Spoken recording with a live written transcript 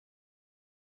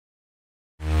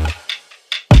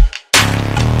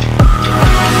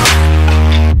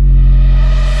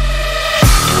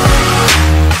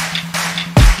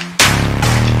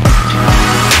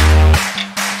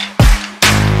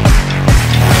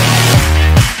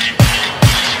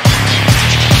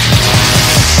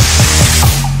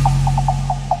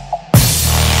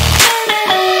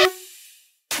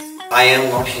I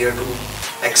am not here to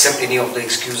accept any of the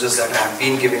excuses that I have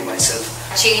been giving myself.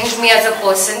 Changed me as a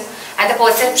person, and the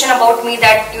perception about me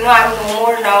that I'm no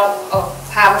more now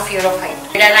have a fear of height.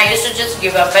 And I used to just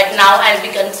give up, but now I'll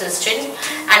be consistent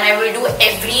and I will do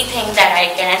everything that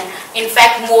I can, in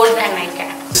fact more than I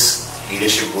can. This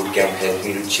leadership bootcamp helped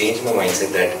me to change my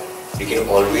mindset that you can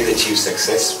always achieve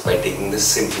success by taking the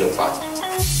simpler path.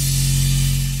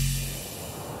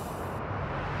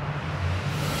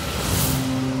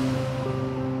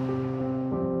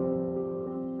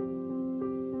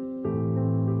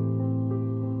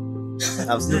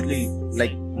 Absolutely,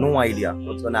 no idea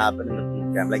what's gonna happen in the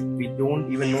bootcamp. We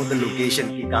don't even know the location.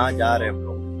 कि कहाँ जा रहे हैं हम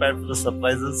लोग. Prepared for the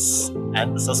surprises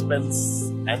and the suspense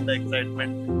and the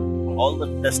excitement, all the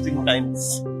testing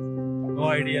times. No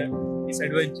idea. It's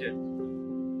adventure.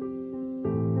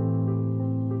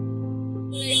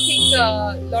 I think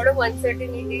a lot of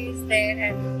uncertainty is there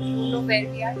and we don't know where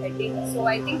we are heading. So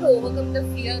I think to overcome the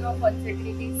fear of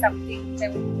uncertainty is something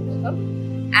that we will overcome.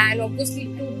 And obviously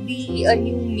to be a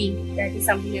new me, that is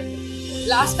something I'm looking for.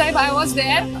 Last time I was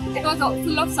there, it was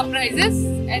full of surprises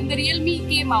and the real me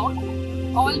came out.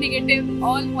 All negative,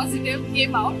 all positive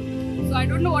came out. So I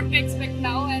don't know what to expect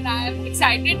now and I am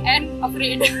excited and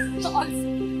afraid also.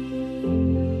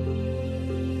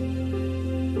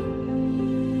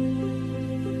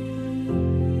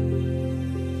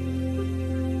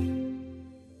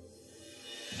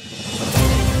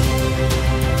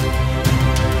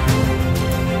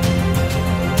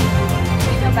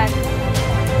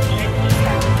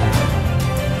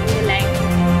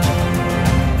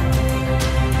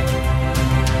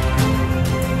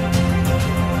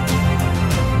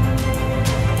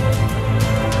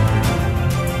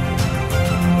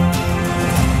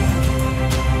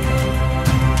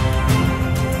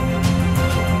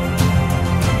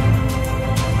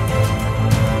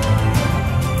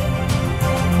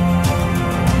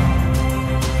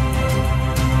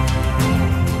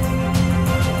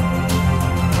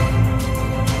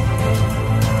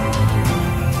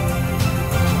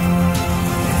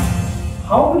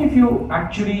 How many of you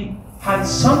actually had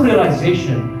some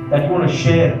realization that you want to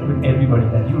share with everybody,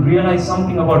 that you realize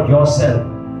something about yourself?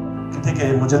 ठीक है,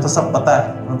 मुझे तो सब पता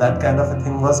है. That kind of a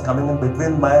thing was coming in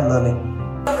between my learning.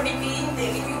 Somebody being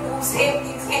telling you to same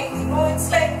thing, it's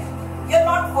like you're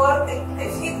not worth it.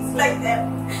 It's like that.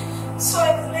 So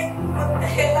I was like, what the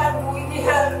hell I'm doing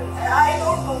here? I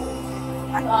don't know.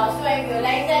 So I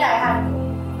realized that I have to,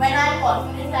 when I'm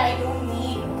confident, I don't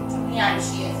need to be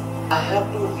anxious. I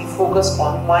have to refocus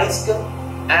on my skill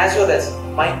as well as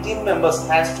my team members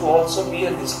has to also be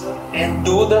a listener and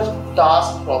do the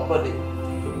task properly.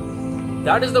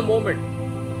 That is the moment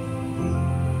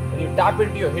when you tap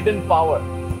into your hidden power,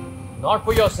 not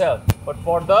for yourself, but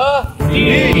for the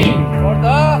team, for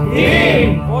the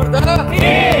team, for the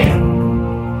team.